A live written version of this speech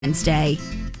Wednesday.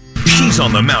 She's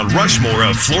on the Mount Rushmore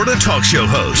of Florida talk show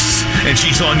hosts, and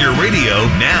she's on your radio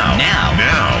now.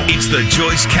 Now. It's the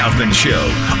Joyce Kaufman Show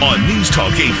on News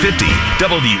Talk 850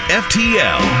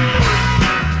 WFTL.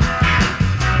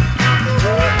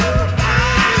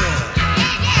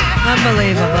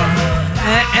 Unbelievable.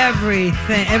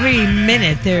 Every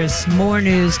minute there's more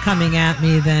news coming at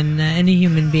me than any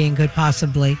human being could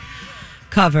possibly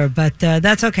cover, but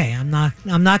that's okay. I'm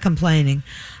not complaining.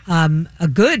 A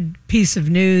good piece of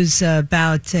news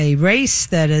about a race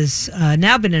that has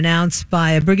now been announced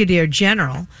by a brigadier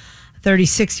general, a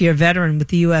 36-year veteran with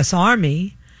the U.S.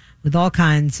 Army, with all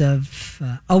kinds of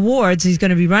awards. He's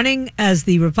going to be running as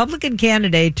the Republican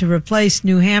candidate to replace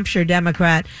New Hampshire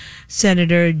Democrat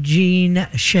Senator Jeanne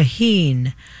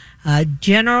Shaheen.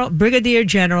 Brigadier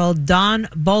General Don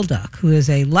Bolduc, who is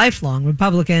a lifelong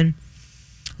Republican,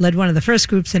 led one of the first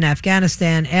groups in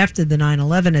Afghanistan after the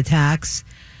 9/11 attacks.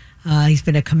 He's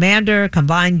been a commander,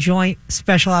 Combined Joint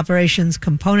Special Operations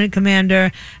Component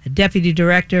Commander, a deputy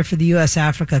director for the U.S.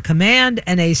 Africa Command,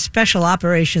 and a Special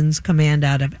Operations Command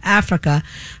out of Africa,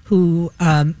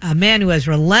 a man who has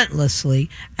relentlessly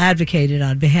advocated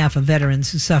on behalf of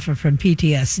veterans who suffer from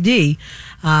PTSD,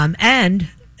 and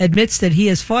admits that he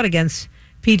has fought against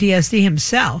PTSD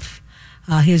himself.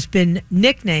 He has been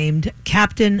nicknamed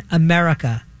Captain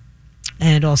America,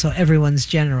 and also everyone's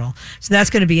general. So that's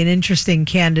going to be an interesting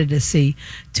candidacy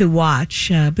to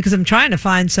watch, because I'm trying to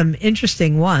find some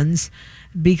interesting ones,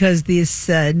 because these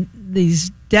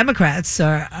Democrats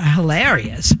are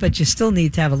hilarious, but you still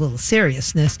need to have a little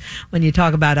seriousness when you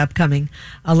talk about upcoming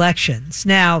elections.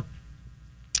 Now,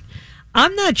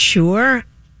 I'm not sure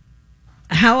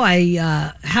how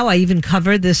I even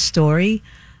covered this story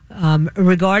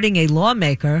regarding a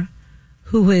lawmaker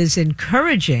who is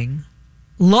encouraging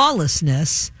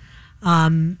lawlessness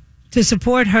to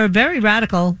support her very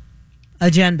radical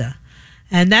agenda.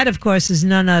 And that, of course, is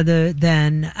none other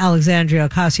than Alexandria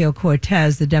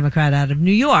Ocasio-Cortez, the Democrat out of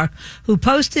New York, who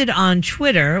posted on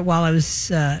Twitter while I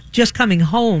was just coming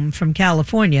home from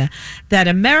California that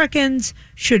Americans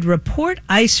should report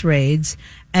ICE raids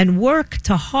and work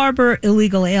to harbor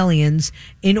illegal aliens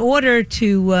in order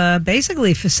to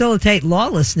basically facilitate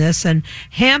lawlessness and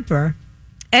hamper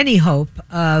any hope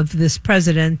of this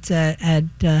president at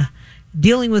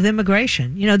dealing with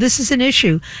immigration. You know, this is an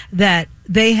issue that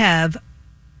they have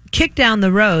kicked down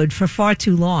the road for far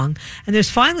too long, and there's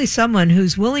finally someone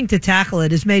who's willing to tackle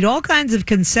it, has made all kinds of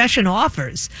concession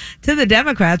offers to the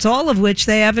Democrats, all of which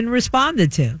they haven't responded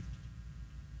to.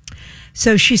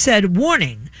 So she said,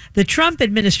 warning, the Trump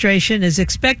administration is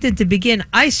expected to begin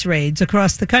ICE raids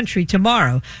across the country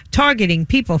tomorrow, targeting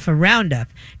people for Roundup.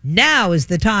 Now is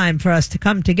the time for us to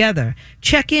come together.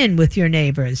 Check in with your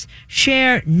neighbors.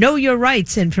 Share Know Your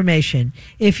Rights information.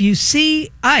 If you see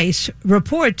ICE,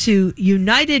 report to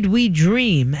United We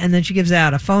Dream. And then she gives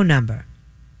out a phone number.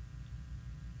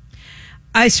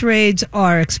 ICE raids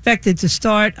are expected to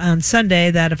start on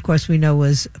Sunday. That, of course, we know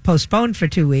was postponed for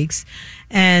 2 weeks.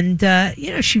 And,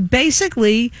 she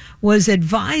basically was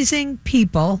advising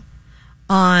people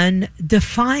on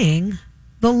defying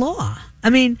the law. I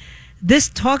mean, this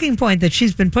talking point that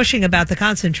she's been pushing about the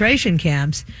concentration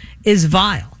camps is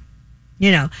vile.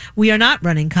 You know, we are not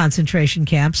running concentration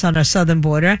camps on our southern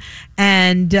border.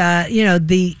 And,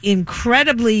 the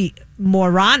incredibly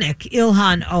moronic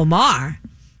Ilhan Omar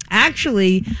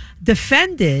actually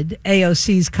defended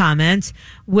AOC's comments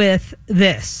with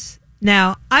this.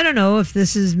 Now, I don't know if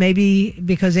this is maybe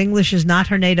because English is not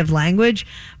her native language,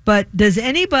 but does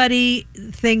anybody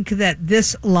think that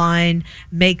this line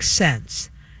makes sense?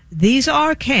 These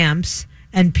are camps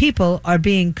and people are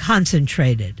being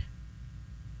concentrated.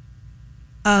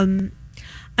 I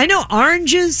know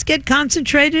oranges get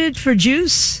concentrated for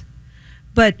juice,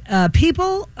 but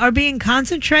people are being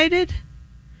concentrated?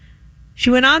 She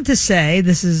went on to say,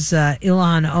 this is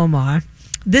Ilhan Omar,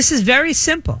 this is very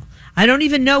simple. I don't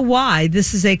even know why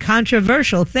this is a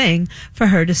controversial thing for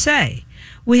her to say.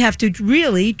 We have to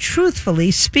really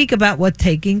truthfully speak about what's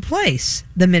taking place,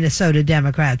 the Minnesota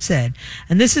Democrat said.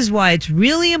 And this is why it's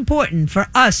really important for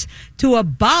us to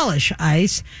abolish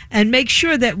ICE and make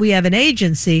sure that we have an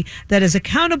agency that is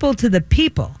accountable to the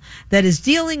people, that is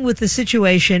dealing with the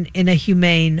situation in a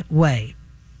humane way.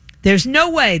 There's no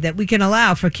way that we can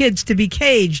allow for kids to be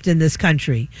caged in this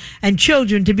country and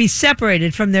children to be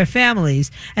separated from their families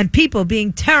and people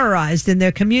being terrorized in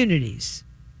their communities.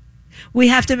 We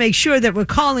have to make sure that we're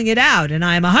calling it out, and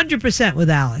I am 100% with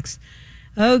Alex.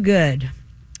 Oh, good.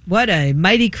 What a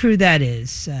mighty crew that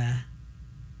is.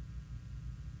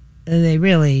 They're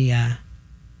really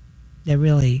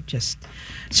just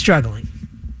struggling.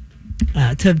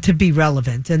 to be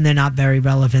relevant, and they're not very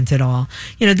relevant at all.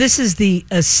 This is the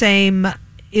same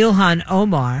Ilhan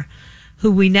Omar,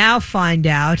 who we now find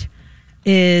out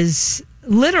is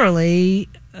literally,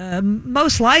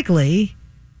 most likely,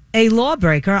 a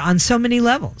lawbreaker on so many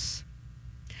levels.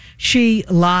 She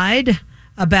lied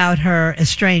about her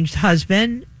estranged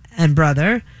husband and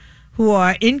brother, who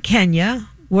are in Kenya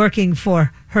working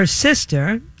for her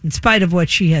sister. In spite of what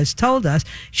she has told us,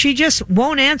 she just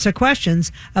won't answer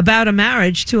questions about a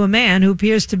marriage to a man who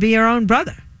appears to be her own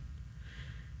brother.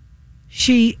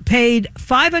 She paid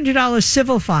 $500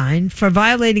 civil fine for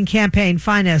violating campaign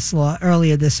finance law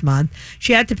earlier this month.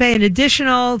 She had to pay an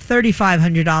additional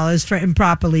 $3,500 for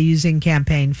improperly using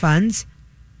campaign funds.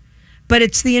 But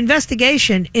it's the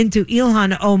investigation into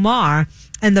Ilhan Omar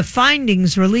and the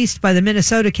findings released by the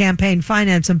Minnesota Campaign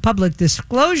Finance and Public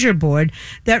Disclosure Board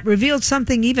that revealed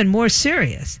something even more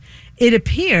serious. It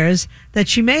appears that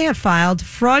she may have filed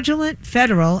fraudulent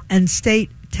federal and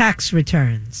state tax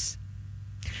returns.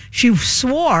 She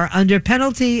swore under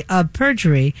penalty of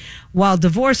perjury while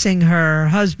divorcing her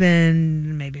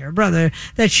husband, maybe her brother,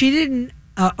 that she didn't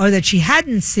or that she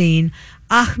hadn't seen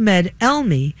Ahmed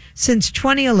Elmi since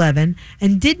 2011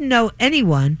 and didn't know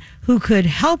anyone who could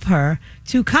help her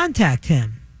to contact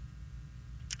him.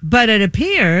 But it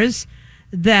appears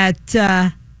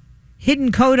that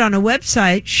hidden code on a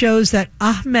website shows that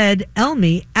Ahmed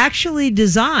Elmi actually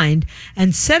designed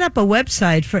and set up a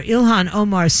website for Ilhan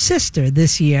Omar's sister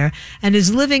this year and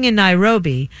is living in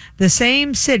Nairobi, the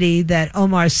same city that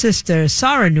Omar's sister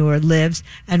Saranur lives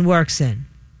and works in.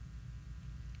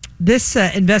 This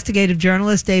investigative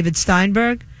journalist, David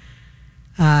Steinberg,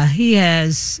 he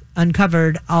has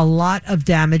uncovered a lot of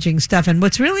damaging stuff. And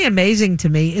what's really amazing to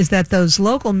me is that those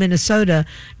local Minnesota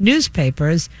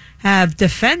newspapers have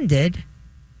defended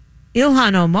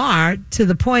Ilhan Omar to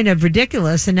the point of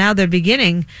ridiculous, and now they're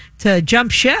beginning to jump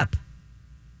ship.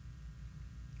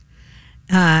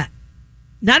 Not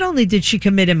only did she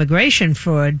commit immigration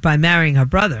fraud by marrying her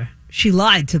brother, she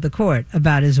lied to the court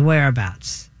about his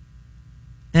whereabouts.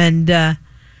 And, the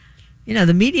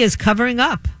media is covering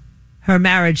up her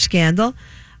marriage scandal.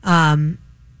 What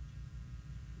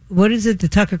is it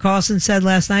that Tucker Carlson said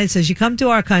last night? It says, you come to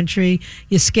our country,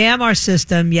 you scam our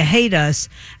system, you hate us,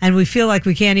 and we feel like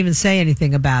we can't even say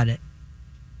anything about it.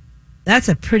 That's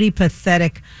a pretty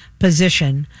pathetic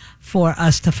position for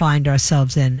us to find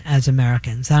ourselves in as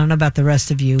Americans. I don't know about the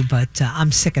rest of you, but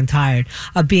I'm sick and tired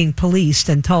of being policed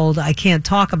and told I can't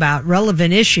talk about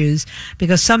relevant issues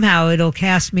because somehow it'll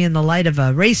cast me in the light of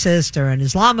a racist or an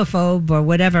Islamophobe or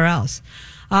whatever else.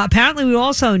 Apparently, we're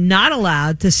also not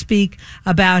allowed to speak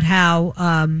about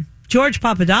how George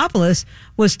Papadopoulos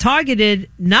was targeted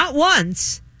not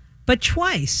once, but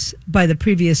twice by the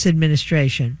previous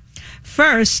administration.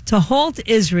 First, to halt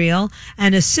Israel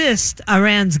and assist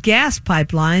Iran's gas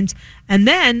pipelines, and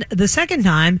then the second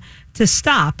time to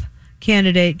stop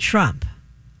candidate Trump.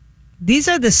 These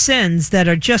are the sins that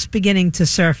are just beginning to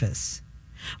surface.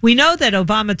 We know that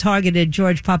Obama targeted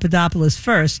George Papadopoulos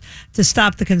first to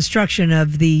stop the construction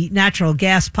of the natural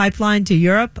gas pipeline to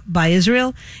Europe by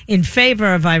Israel in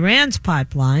favor of Iran's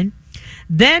pipeline.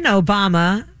 Then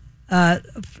Obama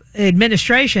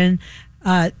administration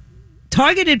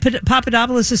targeted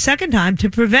Papadopoulos a second time to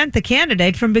prevent the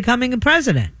candidate from becoming a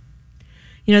president.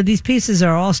 These pieces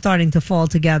are all starting to fall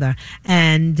together,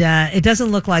 and it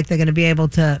doesn't look like they're going to be able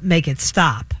to make it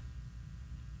stop.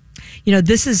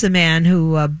 This is a man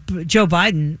who Joe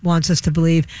Biden wants us to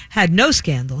believe had no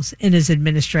scandals in his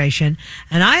administration,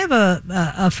 and I have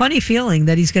a funny feeling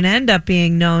that he's going to end up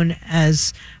being known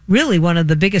as really one of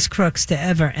the biggest crooks to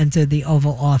ever enter the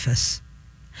Oval Office.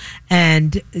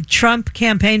 And Trump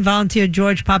campaign volunteer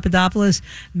George Papadopoulos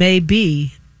may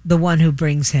be the one who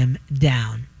brings him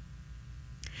down.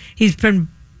 He's been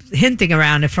hinting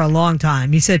around it for a long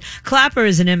time. He said, Clapper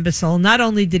is an imbecile. Not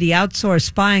only did he outsource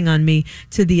spying on me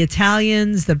to the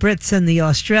Italians, the Brits, and the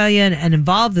Australian and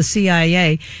involve the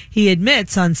CIA, he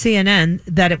admits on CNN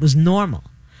that it was normal.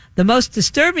 The most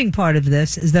disturbing part of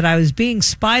this is that I was being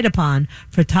spied upon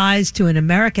for ties to an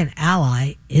American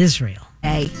ally, Israel.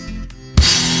 Hey.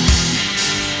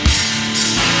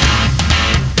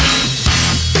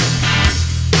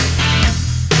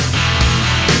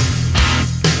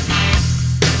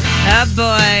 Oh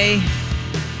boy,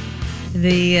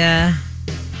 the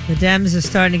Dems are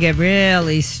starting to get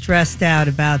really stressed out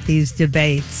about these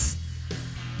debates.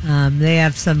 They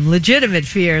have some legitimate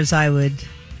fears, I would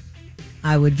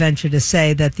venture to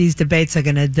say, that these debates are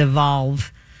going to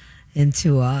devolve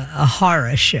into a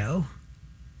horror show.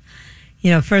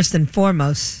 First and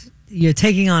foremost, you're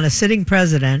taking on a sitting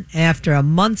president after a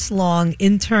months-long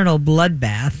internal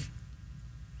bloodbath.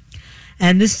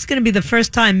 And this is going to be the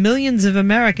first time millions of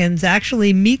Americans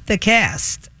actually meet the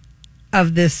cast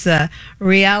of this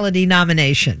reality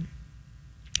nomination.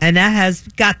 And that has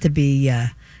got to be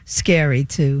scary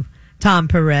to Tom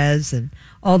Perez and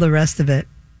all the rest of it.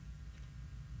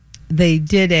 They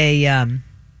did a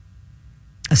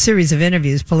series of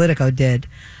interviews, Politico did,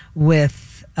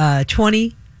 with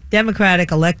 20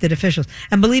 Democratic elected officials.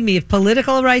 And believe me, if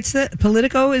Politico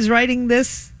is writing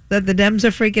this, that the Dems are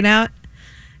freaking out,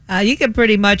 you can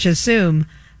pretty much assume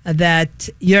that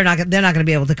they're not going to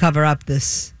be able to cover up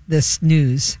this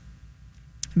news,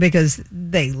 because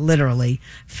they literally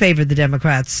favored the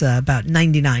Democrats about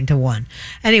 99-1.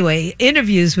 Anyway,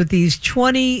 interviews with these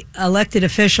 20 elected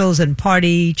officials and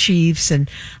party chiefs and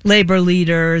labor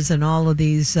leaders and all of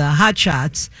these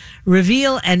hotshots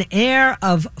reveal an air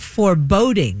of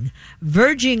foreboding,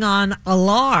 verging on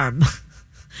alarm,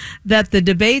 that the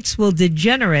debates will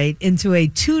degenerate into a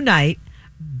two-night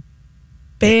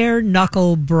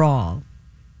bare-knuckle brawl.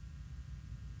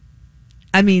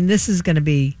 I mean, this is going to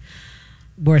be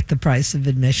worth the price of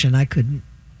admission. I couldn't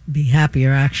be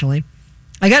happier, actually.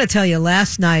 I got to tell you,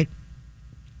 last night,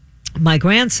 my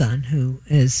grandson, who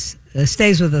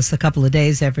stays with us a couple of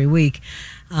days every week,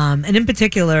 and in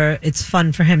particular, it's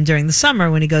fun for him during the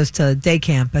summer when he goes to day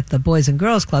camp at the Boys and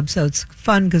Girls Club. So it's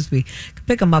fun because we can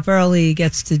pick him up early. He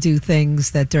gets to do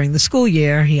things that during the school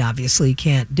year he obviously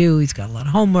can't do. He's got a lot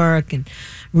of homework and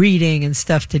reading and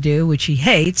stuff to do, which he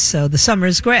hates. So the summer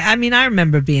is great. I mean, I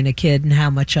remember being a kid and how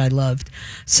much I loved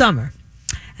summer.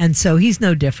 And so he's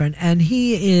no different. And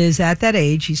he is at that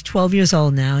age, he's 12 years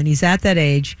old now, and he's at that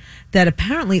age that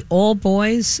apparently all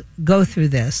boys go through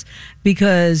this.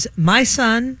 Because my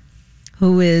son,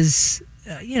 who is,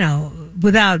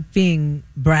 without being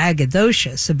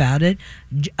braggadocious about it,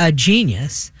 a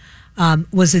genius,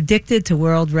 was addicted to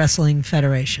World Wrestling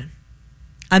Federation.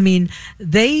 I mean,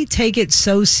 they take it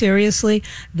so seriously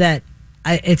that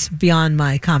it's beyond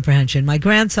my comprehension. My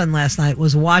grandson last night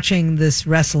was watching this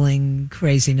wrestling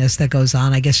craziness that goes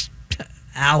on, I guess,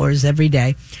 hours every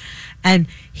day. And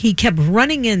he kept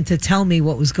running in to tell me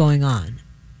what was going on.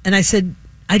 And I said,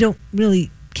 I don't really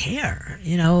care.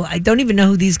 I don't even know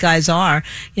who these guys are.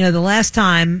 The last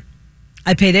time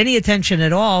I paid any attention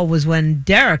at all was when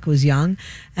Derek was young.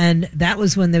 And that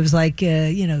was when there was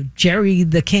Jerry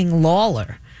the King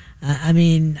Lawler. I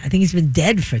mean, I think he's been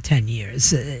dead for 10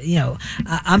 years.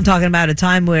 I'm talking about a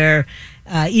time where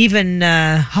even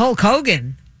Hulk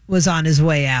Hogan was on his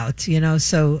way out,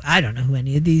 so I don't know who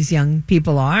any of these young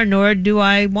people are, nor do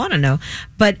I want to know.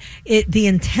 But the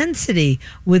intensity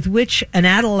with which an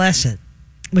adolescent,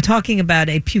 we're talking about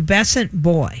a pubescent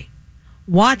boy,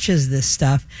 watches this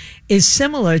stuff is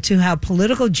similar to how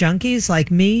political junkies like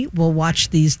me will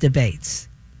watch these debates.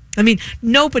 I mean,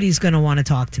 nobody's going to want to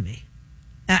talk to me.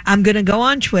 I'm going to go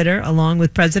on Twitter along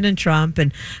with President Trump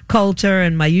and Coulter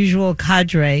and my usual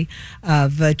cadre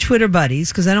of Twitter buddies,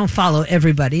 because I don't follow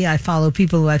everybody. I follow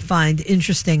people who I find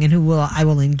interesting and who I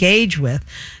will engage with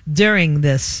during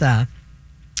this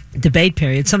debate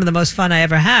period. Some of the most fun I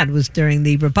ever had was during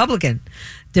the Republican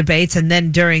debates, and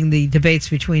then during the debates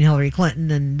between Hillary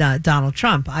Clinton and Donald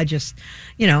Trump. I just,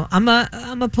 I'm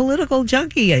a political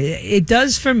junkie. It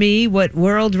does for me what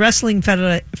World Wrestling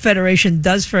Federation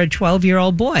does for a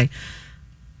 12-year-old boy,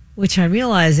 which I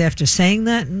realize after saying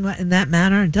that in that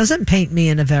manner doesn't paint me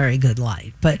in a very good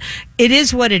light. But it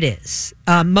is what it is.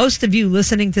 Most of you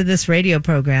listening to this radio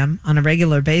program on a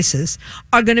regular basis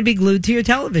are going to be glued to your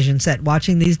television set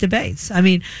watching these debates. I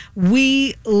mean,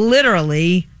 we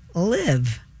literally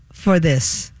live for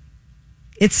this.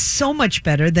 It's so much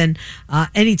better than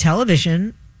any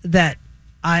television that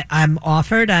I'm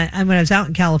offered. When I was out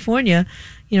in California,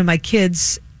 my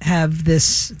kids have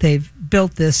they've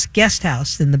built this guest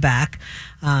house in the back,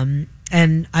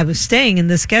 and I was staying in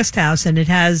this guest house, and it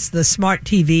has the smart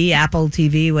TV, Apple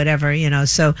TV, whatever,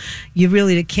 so you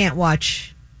really can't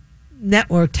watch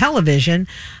network television,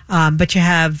 but you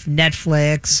have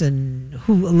Netflix and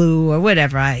Hulu or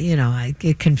whatever.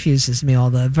 It confuses me, all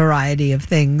the variety of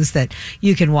things that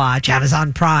you can watch,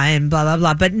 Amazon Prime, blah blah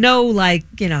blah, but no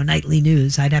nightly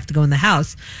news. I'd have to go in the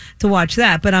house to watch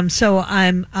that. But I'm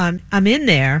in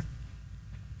there,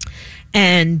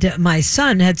 and my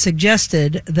son had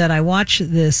suggested that I watch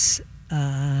this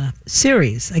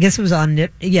series. I guess it was on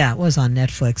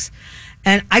Netflix,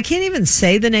 and I can't even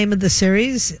say the name of the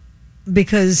series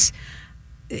because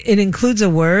it includes a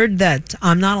word that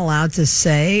I'm not allowed to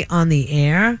say on the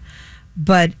air.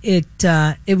 But it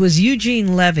was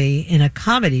Eugene Levy in a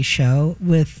comedy show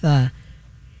with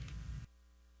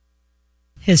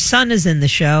his son is in the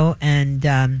show, and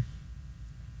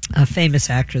a famous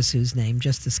actress whose name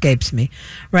just escapes me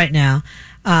right now.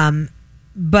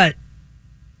 But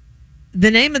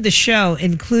the name of the show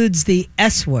includes the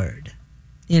S word,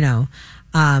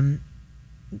 and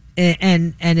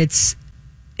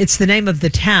it's the name of the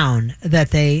town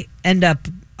that they end up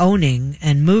owning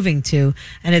and moving to,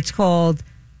 and it's called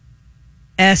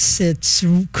It's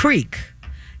Creek,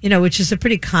 which is a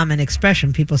pretty common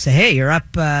expression. People say, hey, you're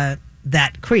up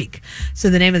that creek. So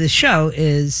the name of the show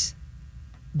is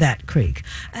That Creek.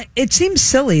 It seems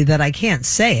silly that I can't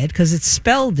say it because it's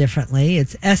spelled differently.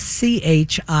 It's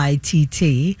Schitt,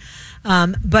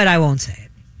 but I won't say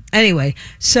it. Anyway,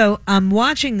 so I'm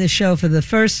watching the show for the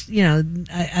first,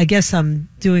 I guess I'm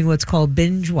doing what's called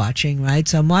binge watching, right?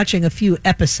 So I'm watching a few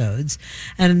episodes,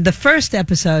 and the first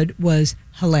episode was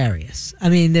hilarious. I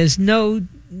mean, there's no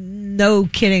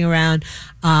kidding around.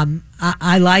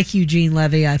 I like Eugene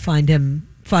Levy. I find him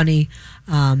funny,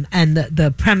 and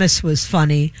the premise was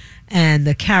funny, and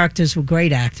the characters were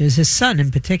great actors. His son,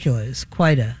 in particular, is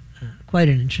quite an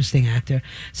interesting actor.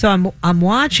 So I'm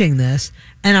watching this,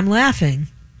 and I'm laughing.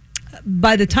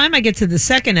 By the time I get to the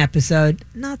second episode,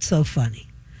 not so funny.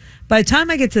 By the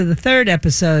time I get to the third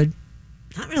episode,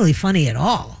 not really funny at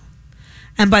all.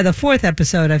 And by the fourth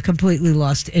episode, I've completely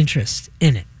lost interest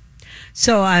in it.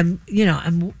 So I'm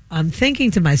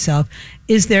thinking to myself,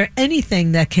 is there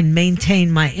anything that can maintain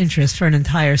my interest for an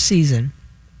entire season?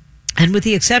 And with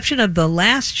the exception of the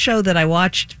last show that I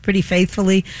watched pretty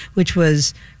faithfully, which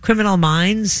was Criminal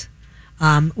Minds,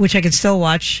 which I can still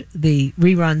watch the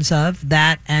reruns of,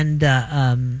 that and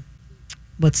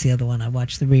what's the other one I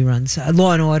watch the reruns?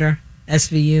 Law and Order,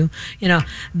 SVU.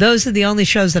 Those are the only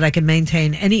shows that I can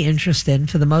maintain any interest in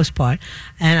for the most part.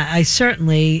 And I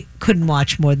certainly couldn't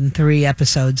watch more than 3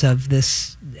 episodes of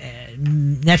this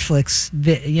Netflix,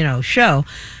 show.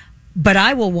 But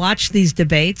I will watch these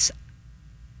debates.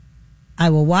 I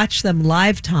will watch them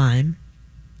live time,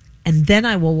 and then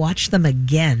I will watch them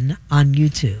again on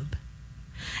YouTube.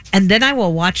 And then I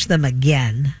will watch them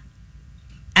again,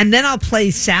 and then I'll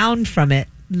play sound from it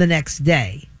the next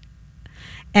day.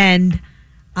 And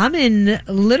I'm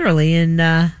literally in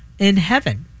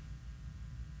heaven,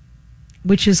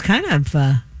 which is kind of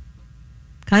a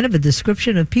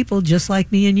description of people just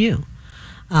like me and you.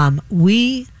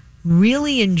 We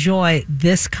really enjoy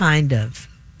this kind of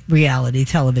reality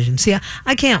television. See,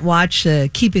 I can't watch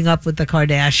Keeping Up with the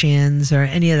Kardashians or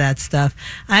any of that stuff.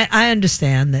 I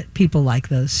understand that people like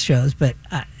those shows, but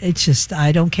it's just,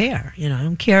 I don't care. I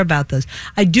don't care about those.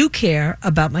 I do care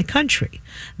about my country.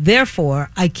 Therefore,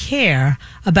 I care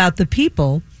about the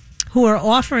people who are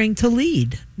offering to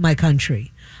lead my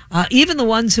country, even the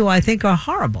ones who I think are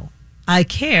horrible. I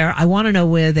care. I want to know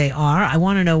where they are. I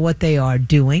want to know what they are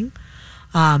doing.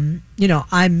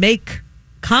 I make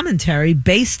commentary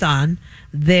based on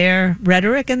their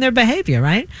rhetoric and their behavior,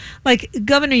 right? Like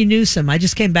Governor Newsom, I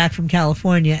just came back from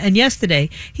California, and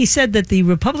yesterday he said that the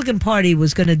Republican Party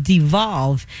was going to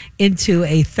devolve into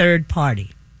a third party.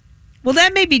 Well,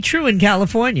 that may be true in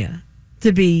California,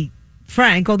 to be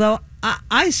frank, although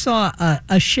I saw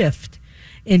a shift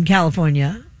in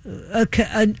California,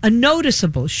 a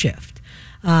noticeable shift.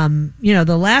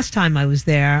 The last time I was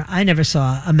there, I never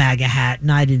saw a MAGA hat,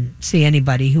 and I didn't see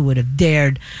anybody who would have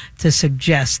dared to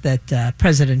suggest that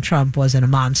President Trump wasn't a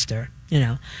monster,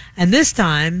 And this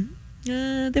time,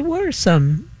 there were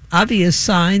some obvious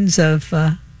signs of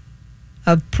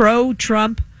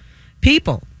pro-Trump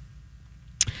people.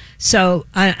 So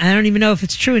I don't even know if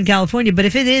it's true in California, but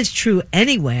if it is true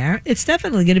anywhere, it's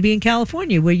definitely going to be in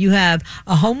California, where you have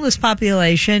a homeless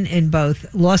population in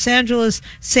both Los Angeles,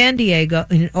 San Diego,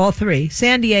 in all 3,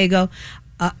 San Diego,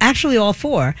 actually all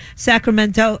 4,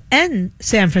 Sacramento and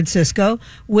San Francisco,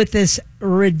 with this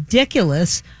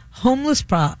ridiculous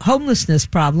homelessness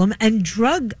problem and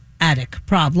drug addict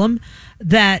problem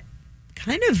that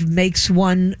kind of makes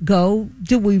one go,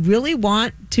 do we really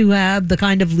want to have the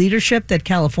kind of leadership that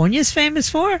California is famous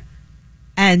for?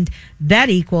 And that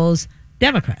equals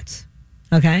Democrats.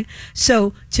 Okay?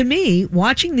 So to me,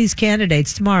 watching these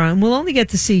candidates tomorrow, and we'll only get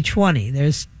to see 20.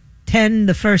 There's 10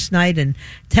 the first night and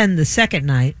 10 the second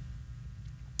night,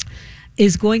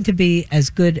 is going to be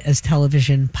as good as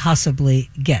television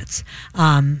possibly gets.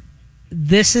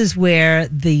 This is where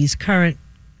these current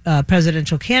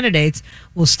presidential candidates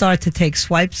will start to take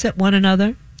swipes at one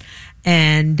another.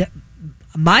 And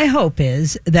my hope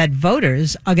is that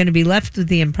voters are going to be left with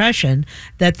the impression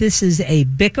that this is a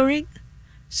bickering,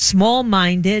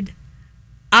 small-minded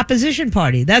opposition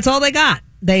party. That's all they got.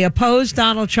 They oppose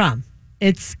Donald Trump.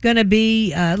 It's going to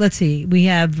be, let's see, we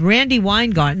have Randy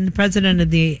Weingarten, the president of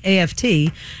the AFT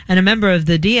and a member of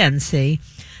the DNC,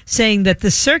 saying that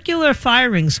the circular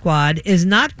firing squad is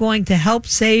not going to help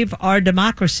save our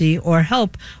democracy or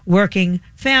help working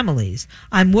families.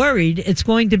 I'm worried it's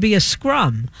going to be a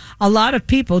scrum. A lot of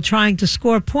people trying to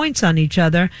score points on each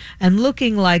other, and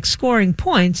looking like scoring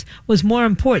points was more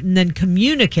important than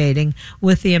communicating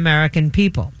with the American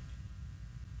people.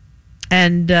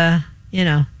 And,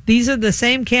 these are the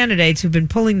same candidates who've been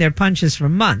pulling their punches for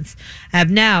months, have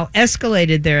now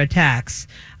escalated their attacks.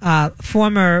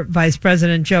 Former Vice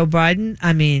President Joe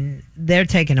Biden, they're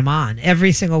taking him on,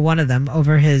 every single one of them,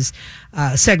 over his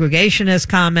segregationist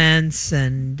comments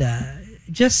and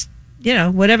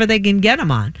whatever they can get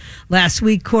him on. Last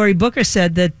week, Cory Booker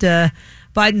said that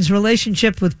Biden's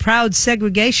relationship with proud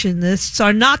segregationists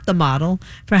are not the model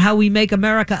for how we make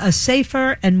America a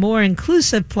safer and more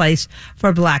inclusive place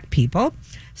for black people.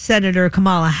 Senator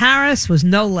Kamala Harris was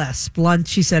no less blunt.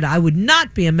 She said, I would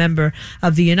not be a member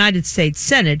of the United States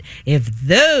Senate if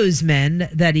those men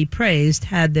that he praised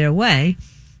had their way.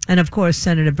 And of course,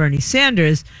 Senator Bernie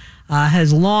Sanders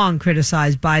has long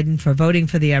criticized Biden for voting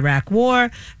for the Iraq War,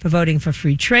 for voting for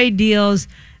free trade deals.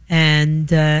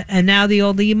 And now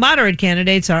the moderate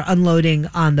candidates are unloading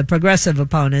on the progressive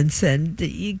opponents, and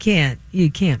you can't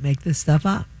make this stuff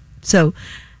up. So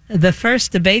the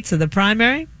first debates of the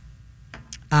primary,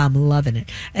 I'm loving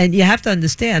it. And you have to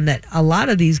understand that a lot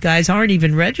of these guys aren't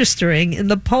even registering in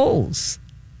the polls.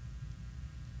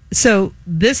 So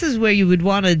this is where you would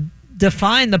want to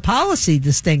define the policy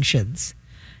distinctions,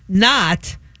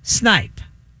 not snipe.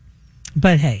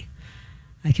 But hey,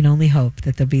 I can only hope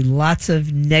that there'll be lots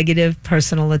of negative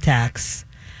personal attacks,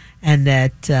 and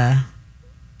that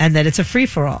it's a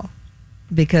free-for-all.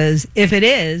 Because if it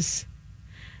is,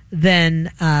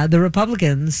 then the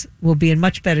Republicans will be in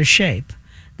much better shape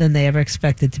than they ever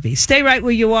expected to be. Stay right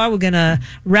where you are. We're going to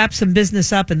wrap some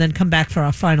business up and then come back for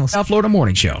our final South Florida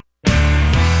Morning Show.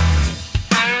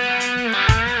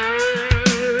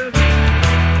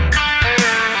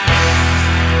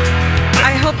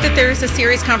 I hope that there's a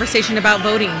serious conversation about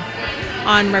voting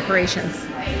on reparations.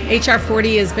 H.R.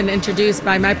 40 has been introduced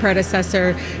by my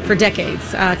predecessor for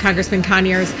decades, Congressman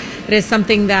Conyers. It is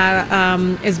something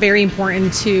that is very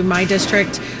important to my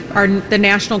district. The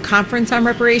National Conference on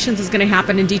Reparations is going to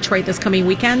happen in Detroit this coming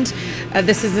weekend.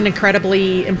 This is an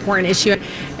incredibly important issue,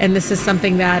 and this is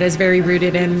something that is very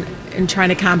rooted in trying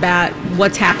to combat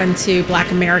what's happened to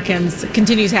Black Americans,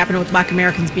 continues to happen with Black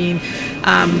Americans being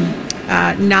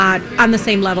not on the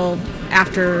same level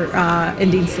after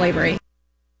ending slavery.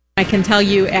 I can tell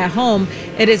you at home,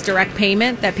 it is direct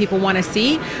payment that people want to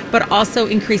see, but also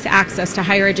increased access to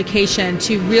higher education,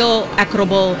 to real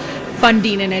equitable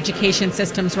funding and education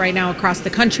systems right now across the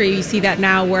country. You see that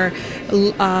now where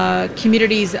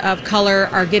communities of color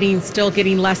are still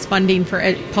getting less funding for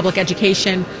public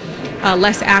education,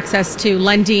 less access to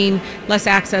lending, less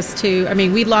access to,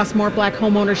 we lost more Black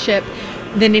home ownership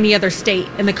than any other state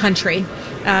in the country.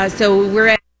 So we're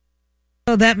at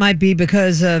So that might be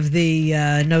because of the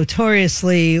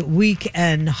notoriously weak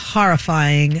and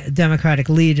horrifying Democratic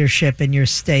leadership in your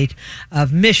state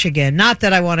of Michigan. Not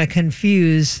that I want to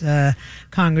confuse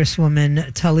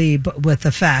Congresswoman Tlaib with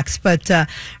the facts, but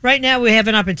right now we have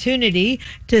an opportunity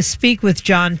to speak with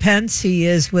John Pence. He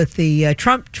is with the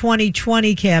Trump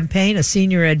 2020 campaign, a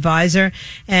senior advisor,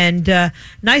 and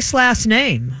nice last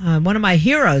name. One of my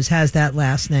heroes has that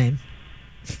last name.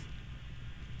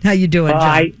 How you doing,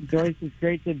 John? Joyce, it's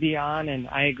great to be on, and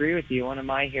I agree with you. One of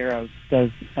my heroes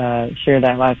does share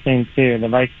that last name, too. The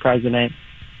vice president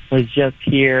was just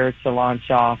here to launch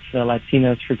off the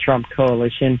Latinos for Trump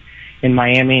coalition in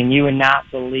Miami, and you would not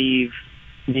believe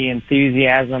the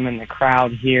enthusiasm in the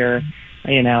crowd here,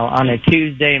 on a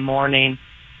Tuesday morning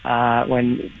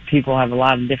when people have a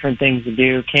lot of different things to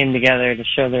do, came together to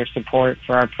show their support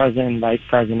for our president and vice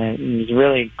president. And it was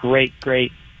really a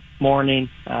great morning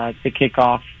to kick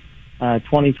off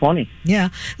 2020. Yeah.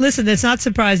 Listen, it's not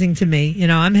surprising to me.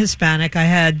 I'm Hispanic. I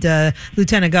had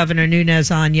Lieutenant Governor Nunes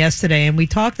on yesterday, and we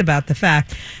talked about the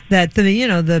fact that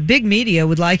the big media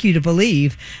would like you to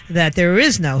believe that there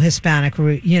is no Hispanic,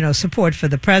 support for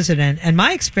the president. And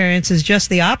my experience is just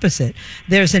the opposite.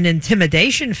 There's an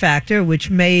intimidation factor,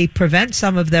 which may prevent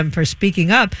some of them from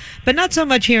speaking up, but not so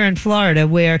much here in Florida,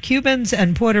 where Cubans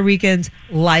and Puerto Ricans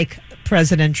like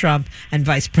President Trump and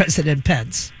Vice President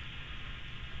Pence.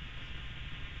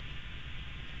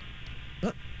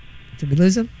 Oh, did we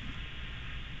lose him?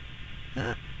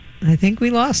 I think we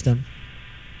lost him.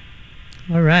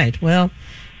 All right. Well,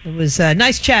 it was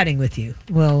nice chatting with you.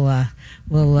 We'll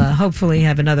hopefully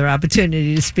have another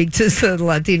opportunity to speak to the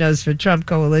Latinos for Trump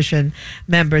coalition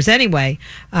members. Anyway,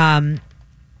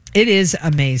 it is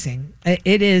amazing.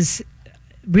 It is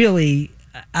really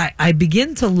I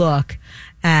begin to look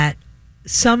at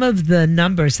some of the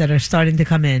numbers that are starting to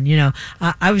come in.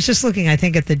 I was just looking, I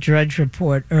think, at the Drudge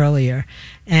report earlier.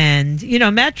 And,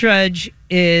 Matt Drudge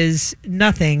is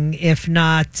nothing if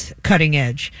not cutting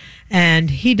edge. And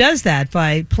he does that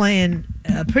by playing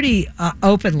pretty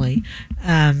openly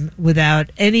without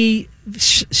any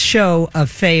show of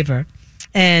favor.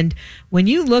 And when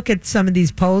you look at some of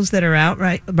these polls that are out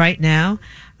right now,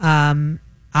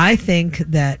 I think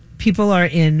that people are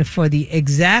in for the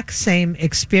exact same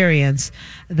experience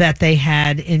that they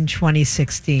had in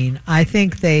 2016. I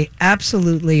think they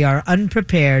absolutely are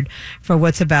unprepared for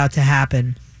what's about to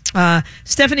happen.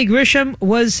 Stephanie Grisham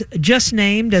was just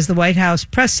named as the White House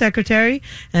press secretary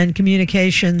and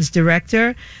communications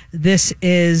director. This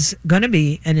is going to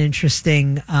be an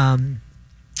interesting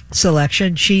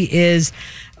selection. She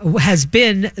has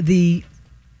been the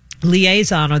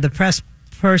liaison or the press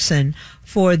person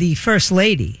for the First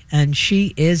Lady, and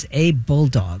she is a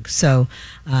bulldog. So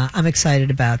I'm excited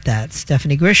about that.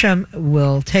 Stephanie Grisham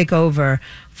will take over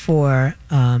for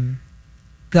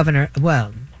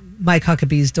Mike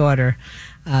Huckabee's daughter,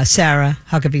 Sarah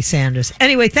Huckabee Sanders.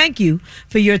 Anyway, thank you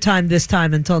for your time this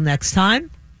time. Until next time.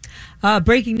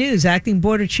 Breaking news, acting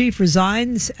border chief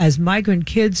resigns as migrant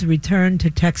kids return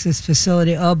to Texas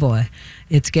facility. Oh boy,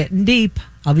 it's getting deep.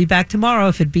 I'll be back tomorrow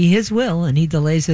if it be his will and he delays it.